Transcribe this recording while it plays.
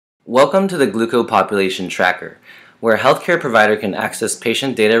Welcome to the Glooko Population Tracker, where a healthcare provider can access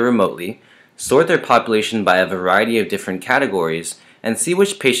patient data remotely, sort their population by a variety of different categories, and see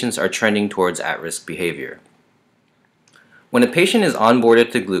which patients are trending towards at-risk behavior. When a patient is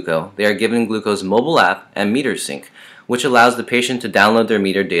onboarded to Glooko, they are given Glooko's mobile app and meter sync, which allows the patient to download their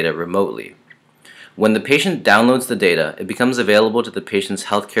meter data remotely. When the patient downloads the data, it becomes available to the patient's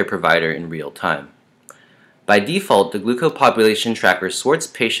healthcare provider in real time. By default, the Glooko Population Tracker sorts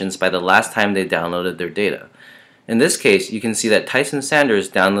patients by the last time they downloaded their data. In this case, you can see that Tyson Sanders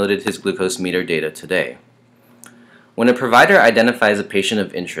downloaded his glucose meter data today. When a provider identifies a patient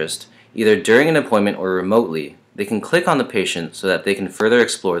of interest, either during an appointment or remotely, they can click on the patient so that they can further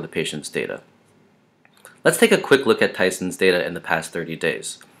explore the patient's data. Let's take a quick look at Tyson's data in the past 30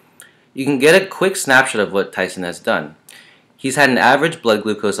 days. You can get a quick snapshot of what Tyson has done. He's had an average blood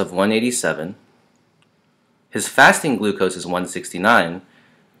glucose of 187, his fasting glucose is 169,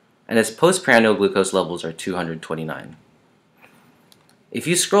 and his postprandial glucose levels are 229. If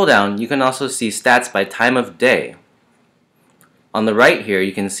you scroll down, you can also see stats by time of day. On the right here,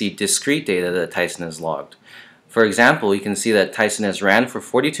 you can see discrete data that Tyson has logged. For example, you can see that Tyson has ran for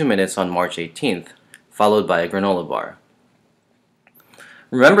 42 minutes on March 18th, followed by a granola bar.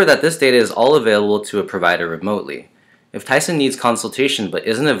 Remember that this data is all available to a provider remotely. If Tyson needs consultation but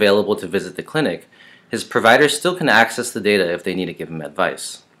isn't available to visit the clinic, his provider still can access the data if they need to give him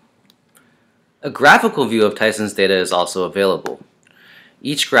advice. A graphical view of Tyson's data is also available.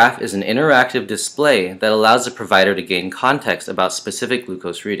 Each graph is an interactive display that allows the provider to gain context about specific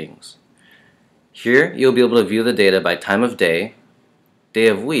glucose readings. Here, you'll be able to view the data by time of day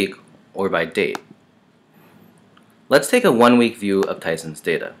of week, or by date. Let's take a 1-week view of Tyson's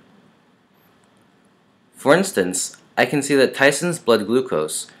data. For instance, I can see that Tyson's blood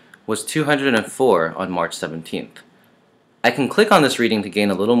glucose was 204 on March 17th. I can click on this reading to gain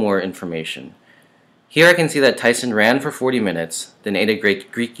a little more information. Here I can see that Tyson ran for 40 minutes, then ate a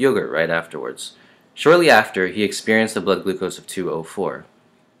Greek yogurt right afterwards. Shortly after, he experienced a blood glucose of 204.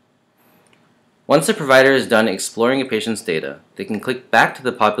 Once the provider is done exploring a patient's data, they can click back to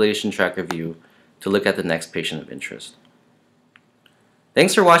the Population Tracker view to look at the next patient of interest.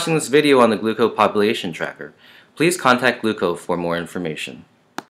 Thanks for watching this video on the Glooko Population Tracker. Please contact Glooko for more information.